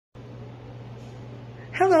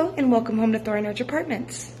Hello and welcome home to Thornridge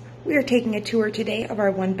Apartments. We are taking a tour today of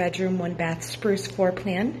our 1-bedroom, 1-bath spruce floor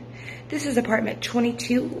plan. This is apartment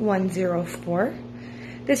 22104.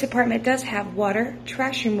 This apartment does have water,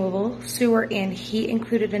 trash removal, sewer, and heat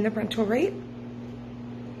included in the rental rate.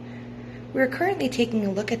 We're currently taking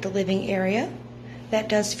a look at the living area that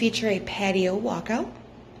does feature a patio walkout,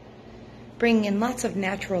 bringing in lots of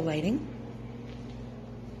natural lighting.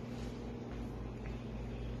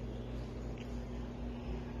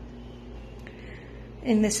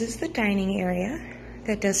 And this is the dining area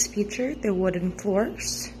that does feature the wooden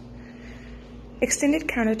floors, extended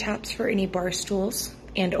countertops for any bar stools,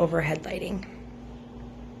 and overhead lighting.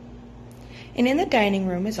 And in the dining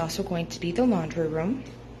room is also going to be the laundry room.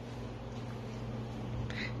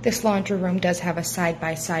 This laundry room does have a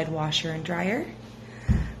side-by-side washer and dryer,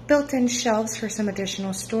 built-in shelves for some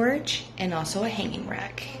additional storage, and also a hanging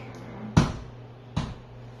rack.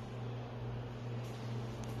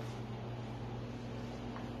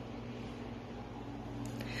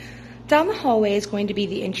 Down the hallway is going to be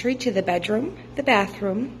the entry to the bedroom, the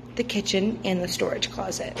bathroom, the kitchen, and the storage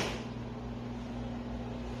closet.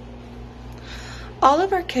 All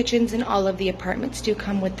of our kitchens in all of the apartments do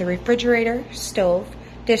come with the refrigerator, stove,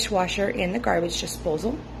 dishwasher, and the garbage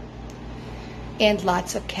disposal, and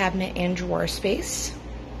lots of cabinet and drawer space.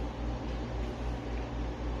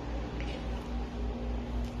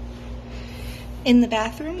 In the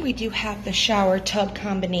bathroom, we do have the shower tub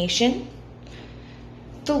combination,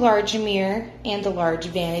 the large mirror, and the large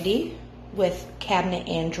vanity with cabinet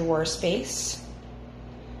and drawer space.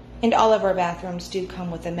 And all of our bathrooms do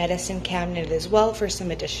come with a medicine cabinet as well for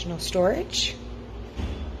some additional storage.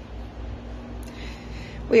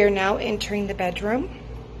 We are now entering the bedroom.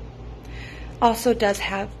 Also does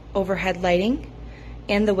have overhead lighting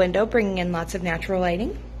and the window, bringing in lots of natural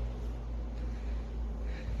lighting.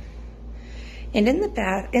 And in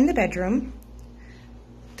the bedroom,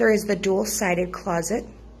 there is the dual-sided closet.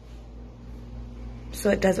 So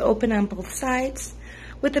it does open on both sides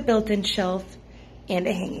with a built-in shelf and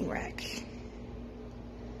a hanging rack.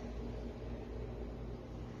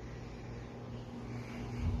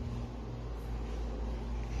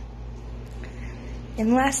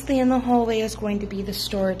 And lastly in the hallway is going to be the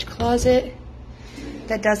storage closet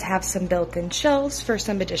that does have some built-in shelves for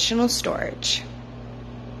some additional storage.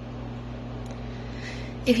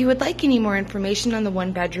 If you would like any more information on the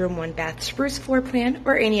 1-bedroom, 1-bath spruce floor plan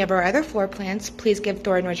or any of our other floor plans, please give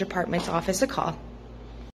Thornridge Apartments office a call.